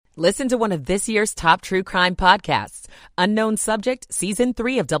Listen to one of this year's top true crime podcasts. Unknown Subject, Season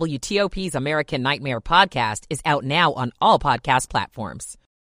 3 of WTOP's American Nightmare podcast is out now on all podcast platforms.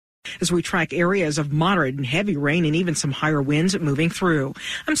 As we track areas of moderate and heavy rain and even some higher winds moving through.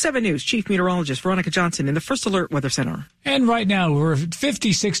 I'm 7 News Chief Meteorologist Veronica Johnson in the First Alert Weather Center. And right now we're at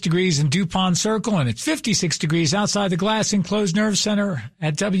 56 degrees in DuPont Circle, and it's 56 degrees outside the Glass Enclosed Nerve Center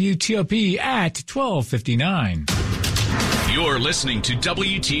at WTOP at 12:59. You're listening to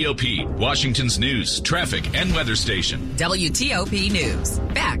WTOP, Washington's news, traffic, and weather station. WTOP News.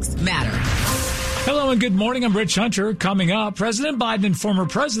 Facts matter. Hello and good morning. I'm Rich Hunter. Coming up, President Biden and former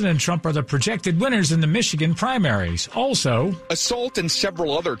President Trump are the projected winners in the Michigan primaries. Also, assault and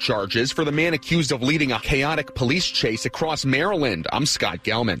several other charges for the man accused of leading a chaotic police chase across Maryland. I'm Scott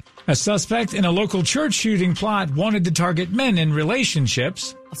Gelman. A suspect in a local church shooting plot wanted to target men in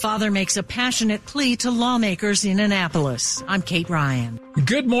relationships. A father makes a passionate plea to lawmakers in Annapolis. I'm Kate Ryan.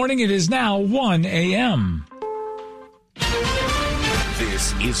 Good morning. It is now 1 a.m.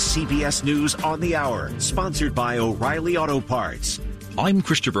 This is CBS News on the Hour, sponsored by O'Reilly Auto Parts. I'm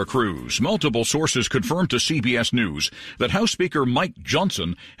Christopher Cruz. Multiple sources confirmed to CBS News that House Speaker Mike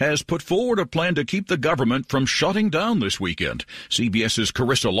Johnson has put forward a plan to keep the government from shutting down this weekend. CBS's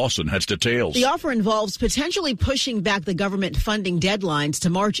Carissa Lawson has details. The offer involves potentially pushing back the government funding deadlines to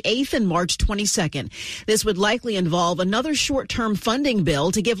March 8th and March 22nd. This would likely involve another short-term funding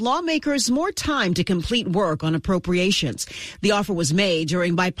bill to give lawmakers more time to complete work on appropriations. The offer was made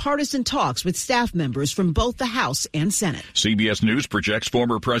during bipartisan talks with staff members from both the House and Senate. CBS News projects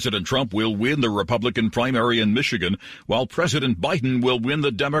former President Trump will win the Republican primary in Michigan, while President Biden will win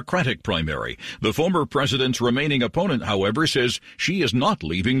the Democratic primary. The former president's remaining opponent, however, says she is not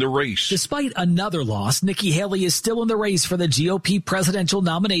leaving the race. Despite another loss, Nikki Haley is still in the race for the GOP presidential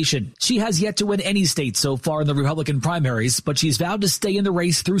nomination. She has yet to win any state so far in the Republican primaries, but she's vowed to stay in the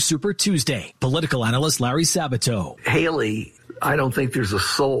race through Super Tuesday. Political analyst Larry Sabato. Haley, I don't think there's a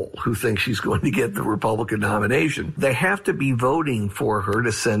soul who thinks she's going to get the Republican nomination. They have to be voting for her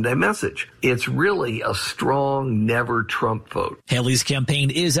to send a message. It's really a strong never Trump vote. Haley's campaign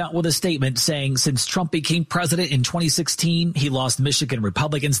is out with a statement saying since Trump became president in 2016, he lost Michigan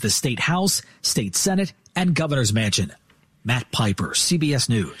Republicans the state House, state Senate, and governor's mansion. Matt Piper, CBS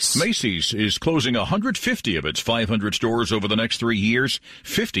News. Macy's is closing 150 of its 500 stores over the next 3 years,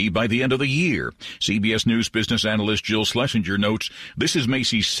 50 by the end of the year. CBS News business analyst Jill Schlesinger notes this is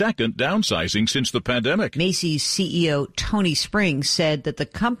Macy's second downsizing since the pandemic. Macy's CEO Tony Springs said that the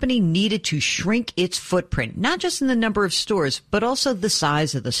company needed to shrink its footprint, not just in the number of stores, but also the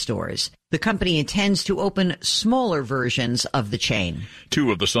size of the stores. The company intends to open smaller versions of the chain.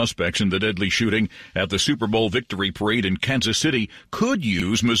 2 of the suspects in the deadly shooting at the Super Bowl victory parade in Kansas City could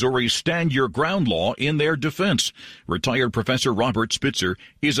use Missouri's Stand Your Ground law in their defense. Retired Professor Robert Spitzer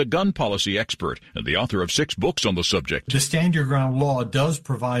is a gun policy expert and the author of 6 books on the subject. The Stand Your Ground law does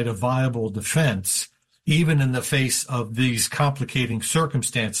provide a viable defense, even in the face of these complicating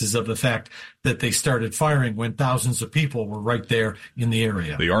circumstances of the fact that they started firing when thousands of people were right there in the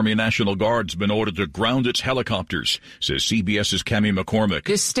area. The Army National Guard's been ordered to ground its helicopters, says CBS's Cammie McCormick.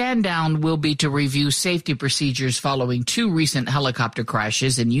 This stand down will be to review safety procedures following 2 recent helicopter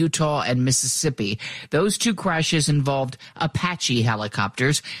crashes in Utah and Mississippi. Those 2 crashes involved Apache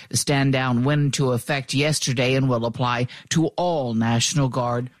helicopters. The stand down went into effect yesterday and will apply to all National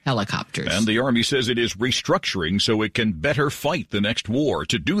Guard helicopters. And the Army says it is restructuring so it can better fight the next war.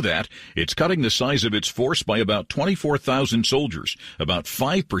 To do that, it's cutting the size of its force by about 24,000 soldiers, about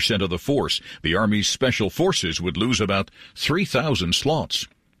 5% of the force. The Army's Special Forces would lose about 3,000 slots.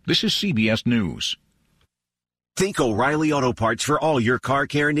 This is CBS News. Think O'Reilly Auto Parts for all your car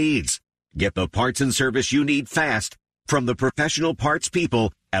care needs. Get the parts and service you need fast from the professional parts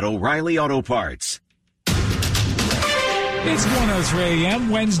people at O'Reilly Auto Parts. It's 1:03 a.m.,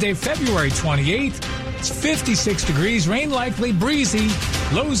 Wednesday, February 28th. It's 56 degrees, rain likely, breezy,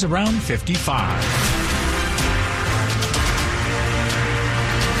 lows around 55.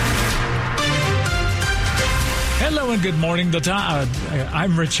 Hello and good morning.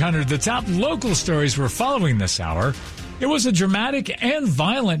 I'm Rich Hunter. The top local stories we're following this hour. It was a dramatic and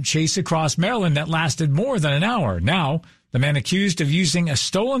violent chase across Maryland that lasted more than an hour. Now, the man accused of using a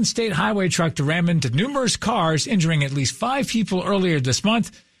stolen state highway truck to ram into numerous cars, injuring at least 5 people earlier this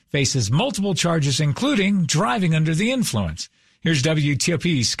month, faces multiple charges, including driving under the influence. Here's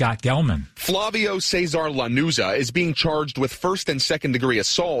WTOP's Scott Gelman. Flavio Cesar Lanuza is being charged with first and second degree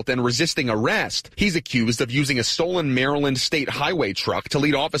assault and resisting arrest. He's accused of using a stolen Maryland state highway truck to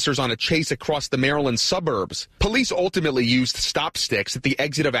lead officers on a chase across the Maryland suburbs. Police ultimately used stop sticks at the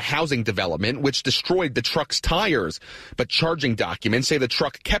exit of a housing development, which destroyed the truck's tires. But charging documents say the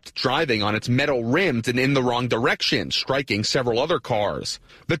truck kept driving on its metal rims and in the wrong direction, striking several other cars.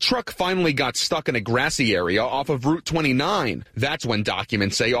 The truck finally got stuck in a grassy area off of Route 29. That's when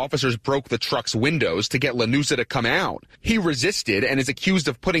documents say officers broke the truck's windows to get Lanuza to come out. He resisted and is accused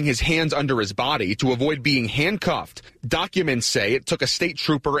of putting his hands under his body to avoid being handcuffed. Documents say it took a state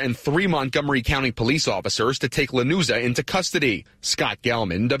trooper and 3 Montgomery County police officers to take Lanuza into custody. Scott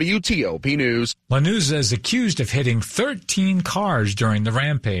Gelman, WTOP News. Lanuza is accused of hitting 13 cars during the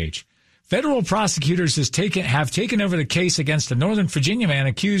rampage. Federal prosecutors have taken over the case against a Northern Virginia man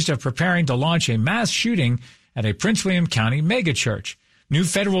accused of preparing to launch a mass shooting at a Prince William County megachurch. New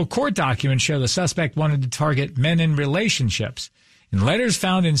federal court documents show the suspect wanted to target men in relationships. In letters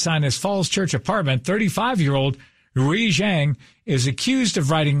found inside his Falls Church apartment, 35-year-old Rui Zhang is accused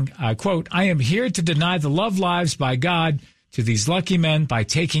of writing, quote, "I am here to deny the love lives by God to these lucky men by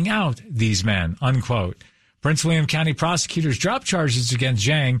taking out these men," unquote. Prince William County prosecutors dropped charges against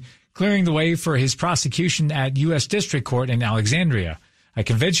Zhang, clearing the way for his prosecution at U.S. District Court in Alexandria. A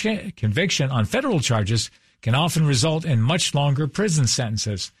conviction on federal charges can often result in much longer prison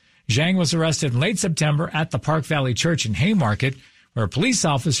sentences. Zhang was arrested in late September at the Park Valley Church in Haymarket, where a police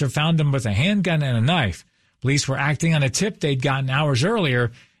officer found him with a handgun and a knife. Police were acting on a tip they'd gotten hours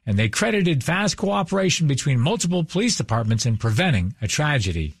earlier, and they credited fast cooperation between multiple police departments in preventing a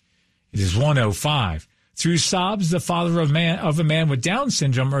tragedy. It is 1:05. Through sobs, the father of a man with Down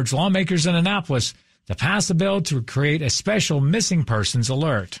syndrome urged lawmakers in Annapolis to pass a bill to create a special missing persons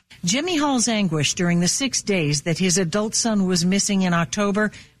alert. Jimmy Hall's anguish during the 6 days that his adult son was missing in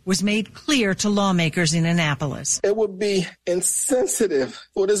October was made clear to lawmakers in Annapolis. It would be insensitive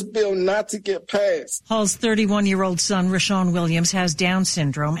for this bill not to get passed. Hall's 31-year-old son, Rashawn Williams, has Down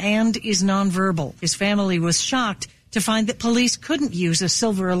syndrome and is nonverbal. His family was shocked to find that police couldn't use a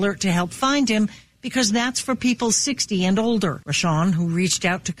silver alert to help find him because that's for people 60 and older. Rashawn, who reached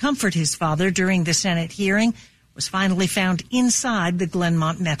out to comfort his father during the Senate hearing, was finally found inside the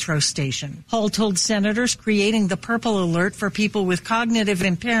Glenmont Metro station. Hall told senators creating the Purple Alert for people with cognitive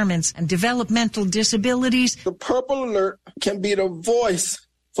impairments and developmental disabilities. The Purple Alert can be the voice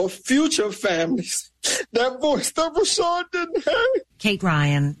for future families. That voice that Rashawn didn't have. Kate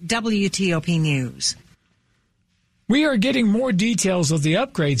Ryan, WTOP News. We are getting more details of the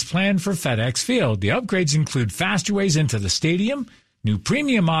upgrades planned for FedEx Field. The upgrades include faster ways into the stadium, new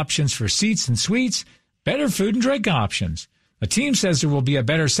premium options for seats and suites, better food and drink options. The team says there will be a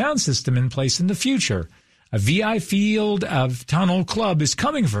better sound system in place in the future. A VI Field of Tunnel Club is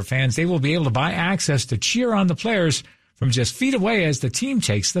coming for fans. They will be able to buy access to cheer on the players from just feet away as the team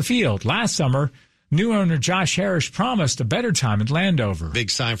takes the field. Last summer, new owner Josh Harris promised a better time at Landover.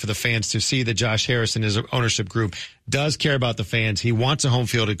 Big sign for the fans to see that Josh Harris and his ownership group does care about the fans. He wants a home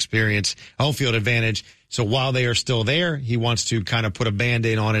field experience, home field advantage. So while they are still there, he wants to kind of put a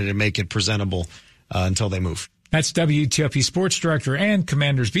Band-Aid on it and make it presentable until they move. That's WTOP Sports Director and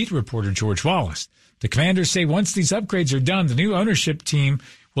Commanders beat reporter George Wallace. The Commanders say once these upgrades are done, the new ownership team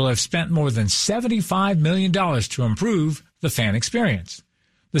will have spent more than $75 million to improve the fan experience.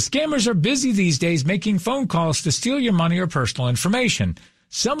 The scammers are busy these days making phone calls to steal your money or personal information.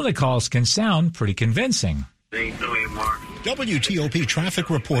 Some of the calls can sound pretty convincing. WTOP traffic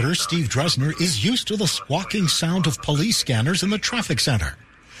reporter Steve Dresner is used to the squawking sound of police scanners in the traffic center.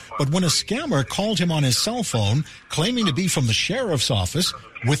 But when a scammer called him on his cell phone, claiming to be from the sheriff's office,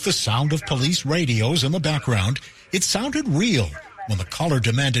 with the sound of police radios in the background, it sounded real when the caller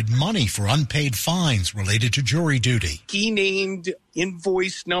demanded money for unpaid fines related to jury duty. He named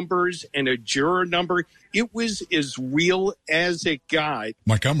invoice numbers and a juror number. It was as real as it got.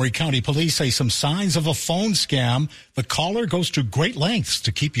 Montgomery County Police say some signs of a phone scam. The caller goes to great lengths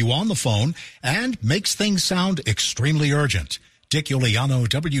to keep you on the phone and makes things sound extremely urgent. Dick Iuliano,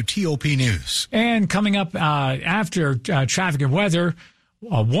 WTOP News. And coming up after traffic and weather,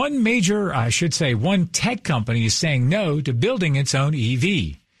 one tech company is saying no to building its own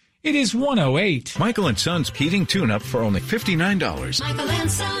EV. It is 1:08. Michael and Son's heating tune-up for only $59. Michael and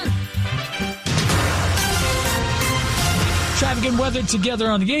Son. Traffic and weather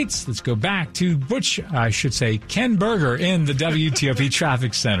together on the 8s. Let's go back to Ken Berger in the WTOP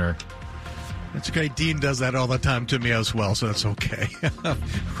Traffic Center. That's okay. Dean does that all the time to me as well, so that's okay.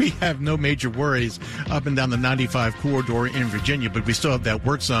 We have no major worries up and down the 95 corridor in Virginia, but we still have that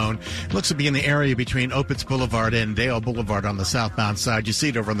work zone. It looks to be in the area between Opitz Boulevard and Dale Boulevard on the southbound side. You see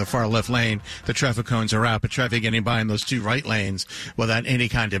it over on the far left lane. The traffic cones are out, but traffic getting by in those two right lanes without any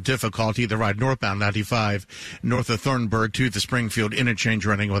kind of difficulty. The ride northbound 95 north of Thornburg to the Springfield interchange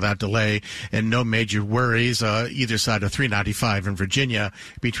running without delay, and no major worries either side of 395 in Virginia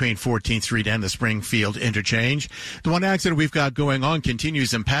between 14th Street and the Springfield interchange. The one accident we've got going on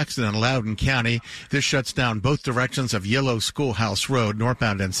continues in Paxton and Loudoun County. This shuts down both directions of Yellow Schoolhouse Road,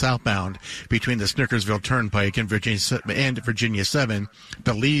 northbound and southbound, between the Snickersville Turnpike and Virginia 7,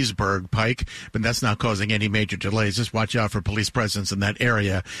 the Leesburg Pike, but that's not causing any major delays. Just watch out for police presence in that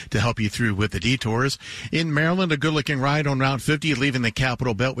area to help you through with the detours. In Maryland, a good-looking ride on Route 50 leaving the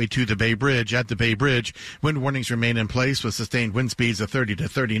Capitol Beltway to the Bay Bridge. At the Bay Bridge, wind warnings remain in place with sustained wind speeds of 30 to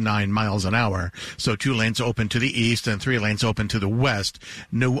 39 miles an hour. So 2 lanes open to the east and 3 lanes open to the west.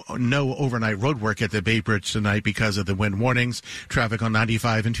 No overnight road work at the Bay Bridge tonight because of the wind warnings. Traffic on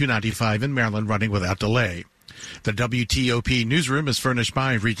 95 and 295 in Maryland running without delay. The WTOP newsroom is furnished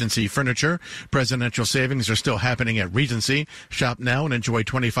by Regency Furniture. Presidential savings are still happening at Regency. Shop now and enjoy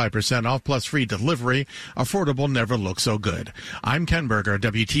 25% off plus free delivery. Affordable never looks so good. I'm Ken Berger,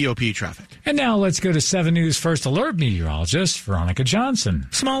 WTOP Traffic. And now let's go to 7 News First Alert meteorologist Veronica Johnson.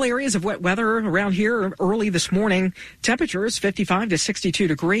 Small areas of wet weather around here early this morning. Temperatures 55 to 62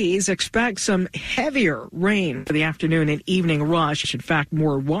 degrees. Expect some heavier rain for the afternoon and evening rush. In fact,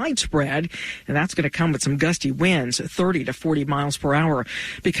 more widespread, and that's going to come with some gusty winds, 30 to 40 miles per hour.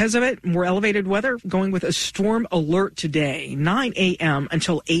 Because of it, more elevated weather, going with a storm alert today, 9 a.m.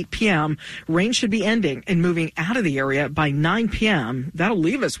 until 8 p.m. Rain should be ending and moving out of the area by 9 p.m. That'll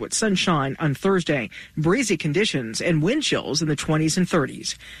leave us with sunshine on Thursday, breezy conditions, and wind chills in the 20s and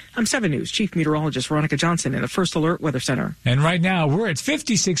 30s. I'm 7 News Chief Meteorologist Veronica Johnson in the First Alert Weather Center. And right now, we're at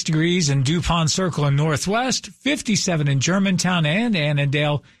 56 degrees in DuPont Circle in Northwest, 57 in Germantown and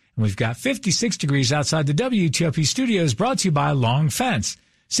Annandale. And we've got 56 degrees outside the WTOP studios, brought to you by Long Fence.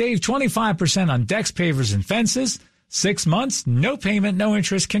 Save 25% on decks, pavers, and fences. 6 months, no payment, no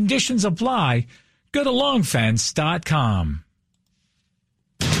interest. Conditions apply. Go to longfence.com.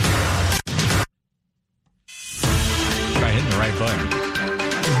 Try hitting the right button.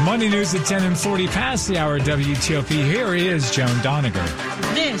 Money news at 10 and 40 past the hour at WTOP. Here is Joan Doniger.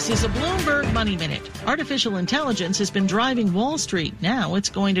 This is a Bloomberg Money Minute. Artificial intelligence has been driving Wall Street. Now it's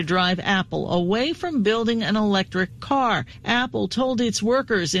going to drive Apple away from building an electric car. Apple told its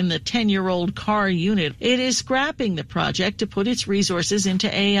workers in the 10-year-old car unit it is scrapping the project to put its resources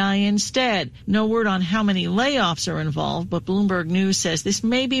into AI instead. No word on how many layoffs are involved, but Bloomberg News says this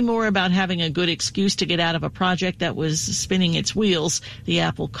may be more about having a good excuse to get out of a project that was spinning its wheels. The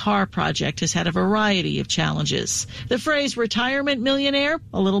Apple car project has had a variety of challenges. The phrase retirement millionaire,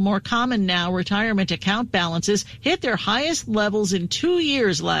 a little more common now. Retirement account balances hit their highest levels in 2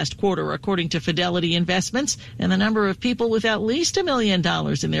 years last quarter, according to Fidelity Investments, and the number of people with at least $1 million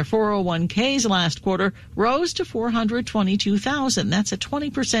in their 401ks last quarter rose to 422,000. That's a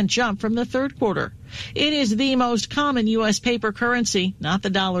 20% jump from the third quarter. It is the most common U.S. paper currency, not the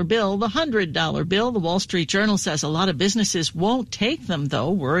dollar bill, the $100 bill. The Wall Street Journal says a lot of businesses won't take them,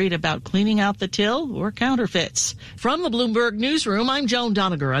 though, worried about cleaning out the till or counterfeits. From the Bloomberg Newsroom, I'm Joan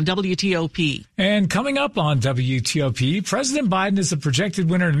Doniger on WTOP. And coming up on WTOP, President Biden is the projected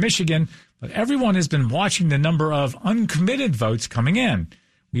winner in Michigan, but everyone has been watching the number of uncommitted votes coming in.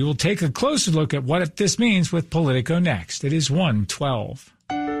 We will take a closer look at what this means with Politico next. It is 1:12.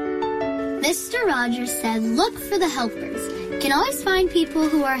 Mr. Rogers said, look for the helpers. You can always find people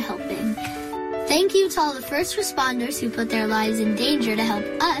who are helping. Thank you to all the first responders who put their lives in danger to help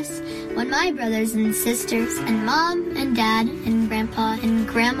us when my brothers and sisters and mom and dad and grandpa and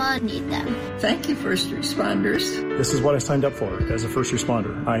grandma need them. Thank you, first responders. This is what I signed up for as a first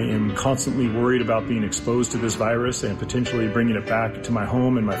responder. I am constantly worried about being exposed to this virus and potentially bringing it back to my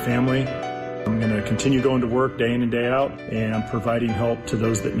home and my family. I'm going to continue going to work day in and day out and providing help to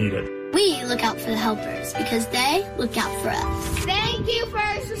those that need it. We look out for the helpers because they look out for us. Thank you,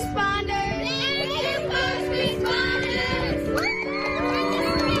 first responders. Thank you, first responders.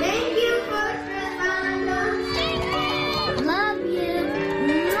 Thank you, first responders. Love you.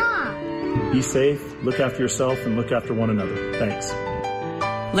 Mwah. Be safe, look after yourself, and look after one another. Thanks.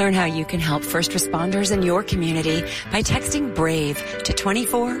 Learn how you can help first responders in your community by texting BRAVE to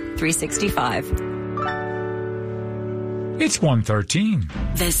 24365. It's 1:13.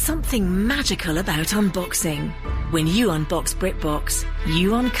 There's something magical about unboxing. When you unbox BritBox,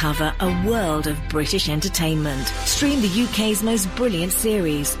 you uncover a world of British entertainment. Stream the UK's most brilliant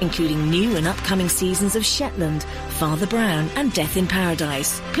series, including new and upcoming seasons of Shetland, Father Brown and Death in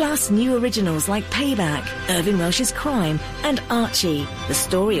Paradise. Plus new originals like Payback, Irving Welsh's Crime and Archie, the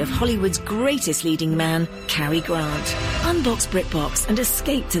story of Hollywood's greatest leading man, Cary Grant. Unbox BritBox and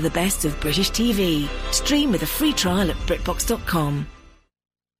escape to the best of British TV. Stream with a free trial at BritBox.com.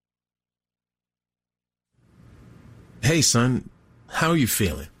 Hey, son. How are you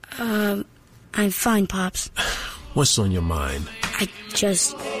feeling? I'm fine, Pops. What's on your mind? I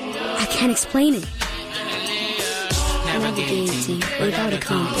can't explain it. Navigating without a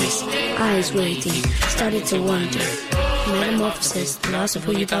compass, eyes waiting, started to wonder. Metamorphosis, the loss of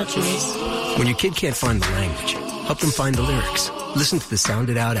who you thought you was. When your kid can't find the language, help them find the lyrics. Listen to the Sound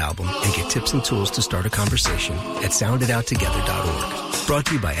It Out album and get tips and tools to start a conversation at soundidouttogether.org. Brought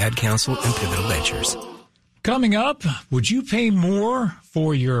to you by Ad Council and Pivotal Ventures. Coming up, would you pay more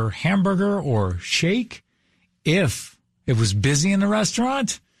for your hamburger or shake if it was busy in the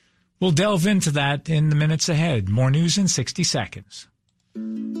restaurant? We'll delve into that in the minutes ahead. More news in 60 seconds.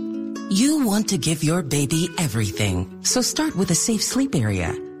 You want to give your baby everything, so start with a safe sleep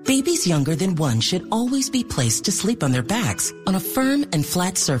area. Babies younger than 1 should always be placed to sleep on their backs on a firm and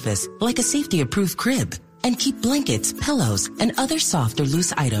flat surface like a safety-approved crib. And keep blankets, pillows, and other soft or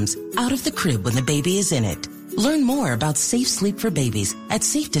loose items out of the crib when the baby is in it. Learn more about safe sleep for babies at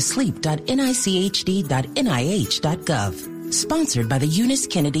safetosleep.nichd.nih.gov. Sponsored by the Eunice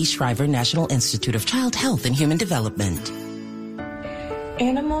Kennedy Shriver National Institute of Child Health and Human Development.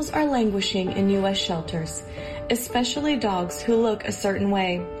 Animals are languishing in U.S. shelters, especially dogs who look a certain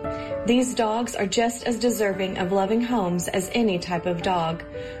way. These dogs are just as deserving of loving homes as any type of dog,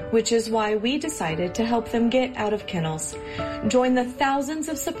 which is why we decided to help them get out of kennels. Join the thousands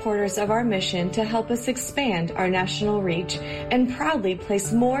of supporters of our mission to help us expand our national reach and proudly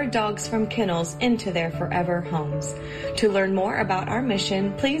place more dogs from kennels into their forever homes. To learn more about our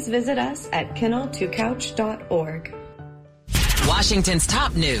mission, please visit us at kennel2couch.org. Washington's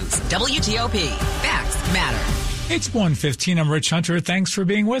top news, WTOP. Facts matter. It's 1:15. I'm Rich Hunter. Thanks for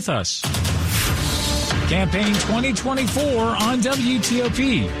being with us. Campaign 2024 on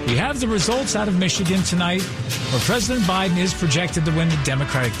WTOP. We have the results out of Michigan tonight, where President Biden is projected to win the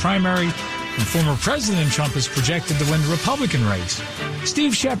Democratic primary, and former President Trump is projected to win the Republican race.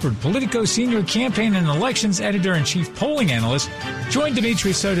 Steve Shepard, Politico senior campaign and elections editor-in-chief polling analyst, joined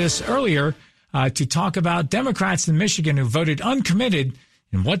Dimitri Sotis earlier to talk about Democrats in Michigan who voted uncommitted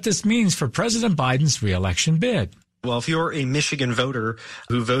and what this means for President Biden's reelection bid. Well, if you're a Michigan voter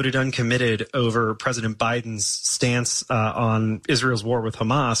who voted uncommitted over President Biden's stance on Israel's war with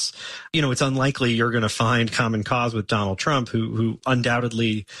Hamas, it's unlikely you're going to find common cause with Donald Trump, who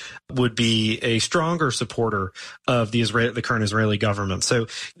undoubtedly would be a stronger supporter of the current Israeli government. So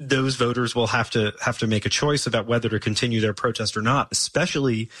those voters will have to make a choice about whether to continue their protest or not,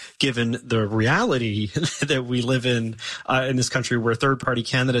 especially given the reality that we live in this country, where third-party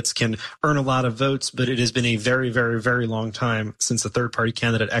candidates can earn a lot of votes, but it has been a very, very, very long time since a third-party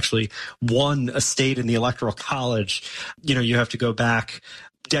candidate actually won a state in the Electoral College. You have to go back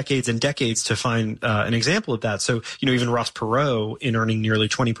decades and decades to find an example of that. So, even Ross Perot, in earning nearly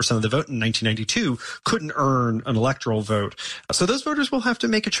 20% of the vote in 1992, couldn't earn an electoral vote. So those voters will have to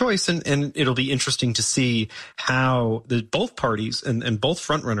make a choice, and it'll be interesting to see how both parties and both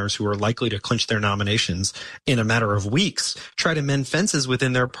frontrunners who are likely to clinch their nominations in a matter of weeks try to mend fences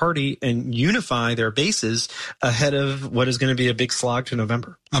within their party and unify their bases ahead of what is going to be a big slog to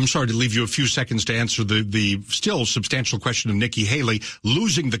November. I'm sorry to leave you a few seconds to answer the still substantial question of Nikki Haley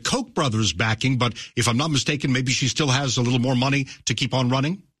losing the Koch brothers backing, but if I'm not mistaken, maybe she still has a little more money to keep on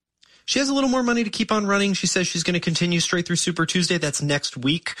running? She has a little more money to keep on running. She says she's going to continue straight through Super Tuesday. That's next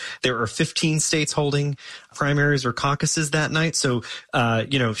week. There are 15 states holding primaries or caucuses that night. So,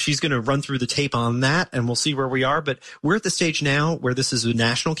 she's going to run through the tape on that, and we'll see where we are. But we're at the stage now where this is a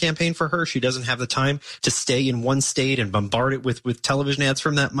national campaign for her. She doesn't have the time to stay in one state and bombard it with television ads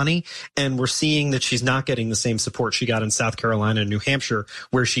from that money. And we're seeing that she's not getting the same support she got in South Carolina and New Hampshire,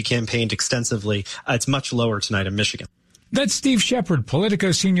 where she campaigned extensively. It's much lower tonight in Michigan. That's Steve Shepard,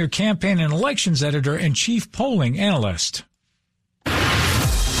 Politico senior campaign and elections editor and chief polling analyst. A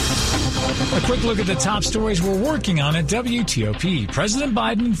quick look at the top stories we're working on at WTOP. President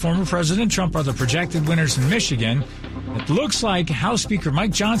Biden and former President Trump are the projected winners in Michigan. It looks like House Speaker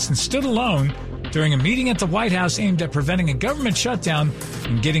Mike Johnson stood alone during a meeting at the White House aimed at preventing a government shutdown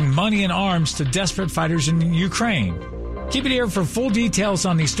and getting money and arms to desperate fighters in Ukraine. Keep it here for full details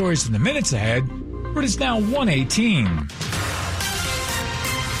on these stories in the minutes ahead. But it's now 1:18.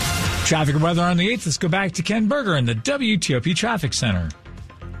 Traffic and weather on the 8th. Let's go back to Ken Berger in the WTOP Traffic Center.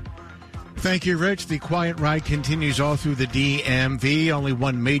 Thank you, Rich. The quiet ride continues all through the DMV. Only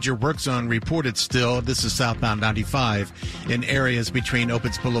one major work zone reported still. This is southbound 95 in areas between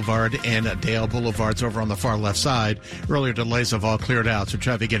Opitz Boulevard and Dale Boulevards over on the far left side. Earlier delays have all cleared out, so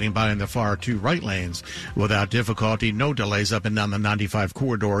traffic getting by in the far two right lanes without difficulty. No delays up and down the 95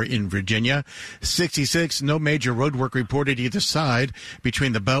 corridor in Virginia. 66, no major road work reported either side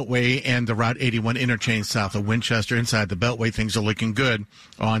between the Beltway and the Route 81 interchange south of Winchester. Inside the Beltway, things are looking good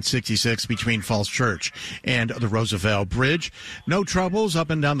on 66 between Falls Church and the Roosevelt Bridge. No troubles up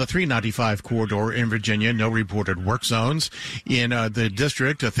and down the 395 corridor in Virginia. No reported work zones. In the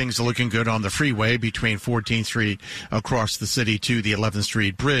district, things are looking good on the freeway between 14th Street across the city to the 11th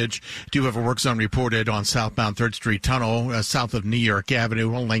Street Bridge. Do have a work zone reported on southbound 3rd Street Tunnel, south of New York Avenue.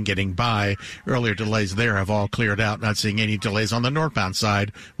 One lane getting by. Earlier delays there have all cleared out. Not seeing any delays on the northbound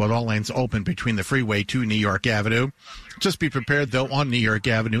side, with all lanes open between the freeway to New York Avenue. Just be prepared, though, on New York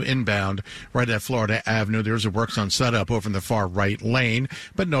Avenue inbound, right at Florida Avenue. There's a work zone set up over in the far right lane,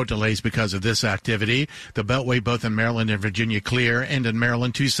 but no delays because of this activity. The Beltway, both in Maryland and Virginia, clear, and in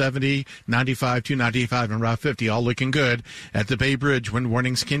Maryland, 270, 95, 295, and Route 50, all looking good. At the Bay Bridge, wind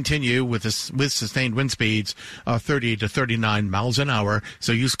warnings continue with sustained wind speeds of 30 to 39 miles an hour,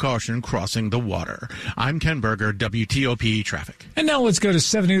 so use caution crossing the water. I'm Ken Berger, WTOP Traffic. And now let's go to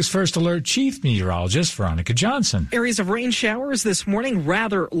 7 News First Alert Chief Meteorologist Veronica Johnson. Areas of rain showers this morning,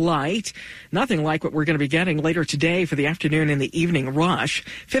 rather light. Nothing like what we're going to be getting later today for the afternoon and the evening rush.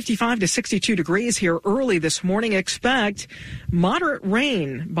 55 to 62 degrees here early this morning. Expect moderate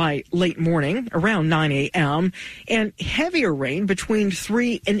rain by late morning, around 9 a.m., and heavier rain between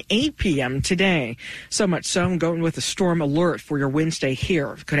 3 and 8 p.m. today. So much so, I'm going with a storm alert for your Wednesday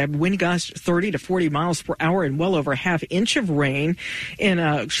here. Could have wind gusts 30 to 40 miles per hour and well over a half inch of rain in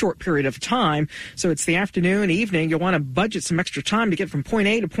a short period of time. So it's the afternoon, evening. You'll want to budget some extra time to get from point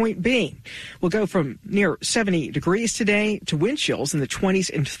A to point B. We'll go from near 70 degrees today to wind chills in the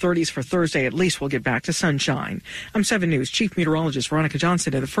 20s and 30s for Thursday. At least we'll get back to sunshine. I'm 7 News Chief Meteorologist Veronica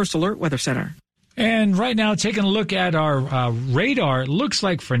Johnson at the First Alert Weather Center. And right now, taking a look at our radar, it looks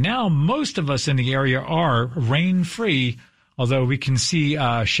like for now, most of us in the area are rain-free, although we can see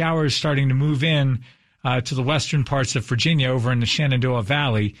showers starting to move in to the western parts of Virginia over in the Shenandoah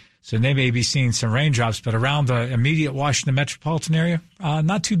Valley. So they may be seeing some raindrops, but around the immediate Washington metropolitan area,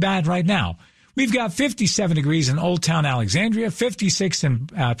 not too bad right now. We've got 57 degrees in Old Town Alexandria, 56 in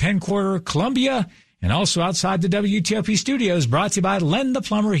Penn Quarter, Columbia, and also outside the WTOP studios, brought to you by Len the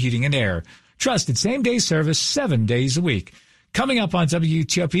Plumber Heating and Air. Trusted same-day service 7 days a week. Coming up on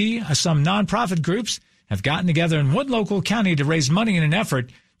WTOP, some nonprofit groups have gotten together in one local county to raise money in an effort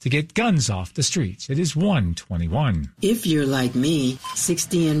to get guns off the streets. It is 1:21. If you're like me,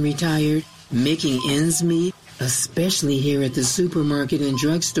 60 and retired, making ends meet, especially here at the supermarket and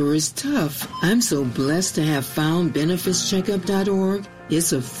drugstore, is tough. I'm so blessed to have found benefitscheckup.org.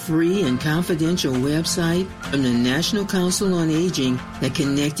 It's a free and confidential website from the National Council on Aging that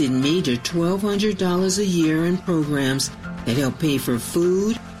connected me to $1,200 a year in programs that help pay for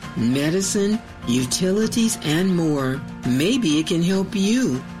food, medicine, utilities, and more. Maybe it can help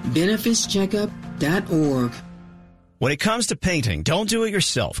you. BenefitsCheckup.org. When it comes to painting, don't do it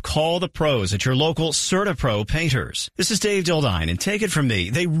yourself. Call the pros at your local CertaPro painters. This is Dave Dildine, and take it from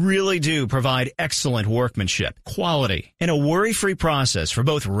me, they really do provide excellent workmanship, quality, and a worry-free process for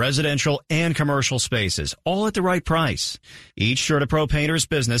both residential and commercial spaces, all at the right price. Each CertaPro painter's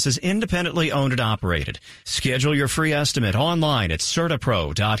business is independently owned and operated. Schedule your free estimate online at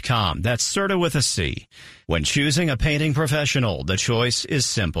CertaPro.com. That's Certa with a C. When choosing a painting professional, the choice is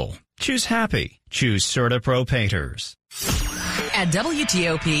simple. Choose happy. Choose CertaPro Painters. At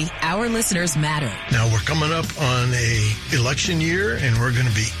WTOP, our listeners matter. Now, we're coming up on a election year, and we're going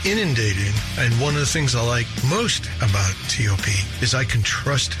to be inundated. And one of the things I like most about TOP is I can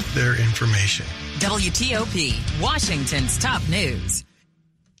trust their information. WTOP, Washington's top news.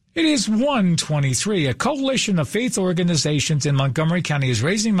 It is 1:23. A coalition of faith organizations in Montgomery County is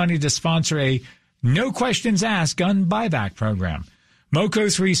raising money to sponsor a no questions asked gun buyback program.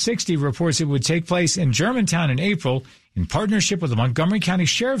 MoCo 360 reports it would take place in Germantown in April in partnership with the Montgomery County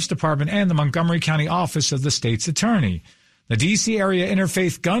Sheriff's Department and the Montgomery County Office of the State's Attorney. The D.C. Area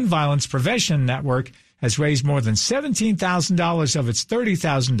Interfaith Gun Violence Prevention Network has raised more than $17,000 of its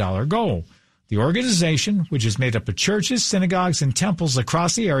 $30,000 goal. The organization, which is made up of churches, synagogues, and temples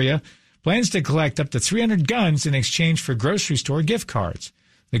across the area, plans to collect up to 300 guns in exchange for grocery store gift cards.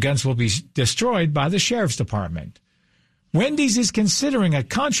 The guns will be destroyed by the Sheriff's Department. Wendy's is considering a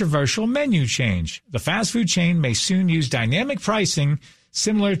controversial menu change. The fast food chain may soon use dynamic pricing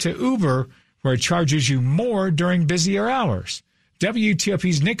similar to Uber, where it charges you more during busier hours.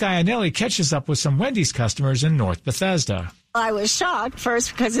 WTOP's Nick Iannelli catches up with some Wendy's customers in North Bethesda. I was shocked,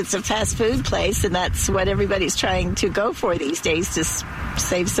 first because it's a fast food place, and that's what everybody's trying to go for these days to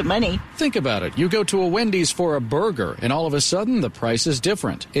save some money. Think about it. You go to a Wendy's for a burger, and all of a sudden the price is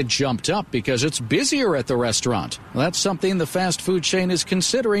different. It jumped up because it's busier at the restaurant. That's something the fast food chain is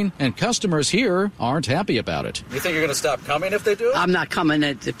considering, and customers here aren't happy about it. You think you're going to stop coming if they do it? I'm not coming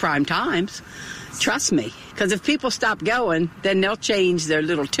at the prime times. Trust me. Because if people stop going, then they'll change their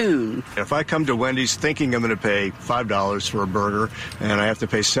little tune. If I come to Wendy's thinking I'm going to pay $5 for a burger and I have to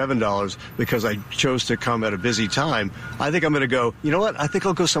pay $7 because I chose to come at a busy time, I think I'm going to go, you know what, I think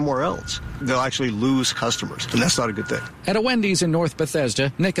I'll go somewhere else. They'll actually lose customers, and that's not a good thing. At a Wendy's in North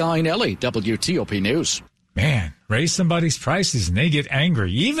Bethesda, Nick Iannelli, WTOP News. Man, raise somebody's prices and they get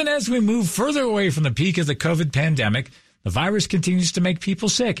angry. Even as we move further away from the peak of the COVID pandemic, the virus continues to make people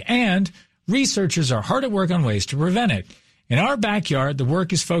sick, and researchers are hard at work on ways to prevent it. In our backyard, the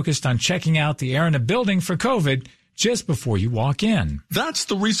work is focused on checking out the air in a building for COVID just before you walk in. That's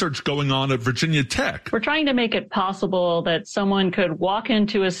the research going on at Virginia Tech. We're trying to make it possible that someone could walk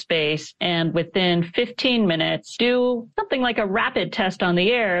into a space and within 15 minutes do something like a rapid test on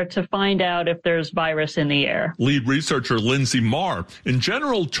the air to find out if there's virus in the air. Lead researcher Lindsay Marr. In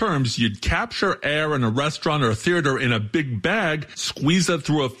general terms, you'd capture air in a restaurant or a theater in a big bag, squeeze it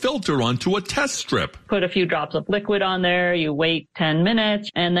through a filter onto a test strip. Put a few drops of liquid on there, you wait 10 minutes,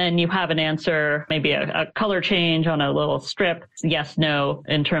 and then you have an answer, maybe a color change on a little strip, yes, no,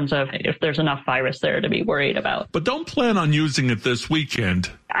 in terms of if there's enough virus there to be worried about. But don't plan on using it this weekend.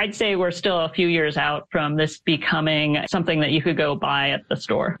 I'd say we're still a few years out from this becoming something that you could go buy at the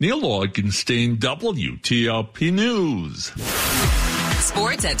store. Neil Augenstein, WTOP News.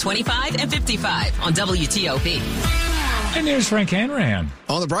 Sports at 25 and 55 on WTOP. And here's Frank Hanrahan.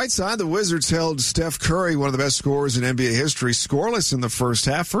 On the bright side, the Wizards held Steph Curry, one of the best scorers in NBA history, scoreless in the first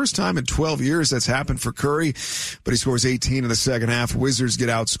half. First time in 12 years that's happened for Curry, but he scores 18 in the second half. Wizards get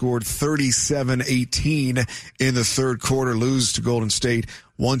outscored 37-18 in the third quarter, lose to Golden State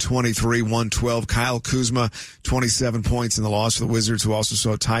 123-112. Kyle Kuzma, 27 points in the loss for the Wizards, who also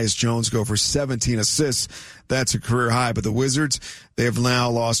saw Tyus Jones go for 17 assists. That's a career high. But the Wizards, they have now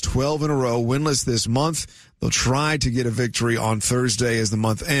lost 12 in a row, winless this month. They'll try to get a victory on Thursday as the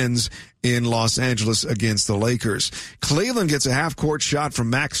month ends in Los Angeles against the Lakers. Cleveland gets a half-court shot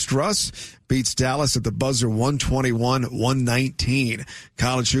from Max Struss, beats Dallas at the buzzer 121-119.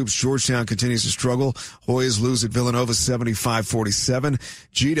 College hoops, Georgetown continues to struggle. Hoyas lose at Villanova 75-47.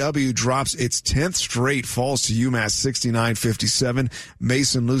 GW drops its 10th straight, falls to UMass 69-57.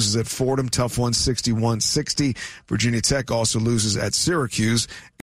 Mason loses at Fordham, tough one 61-60. Virginia Tech also loses at Syracuse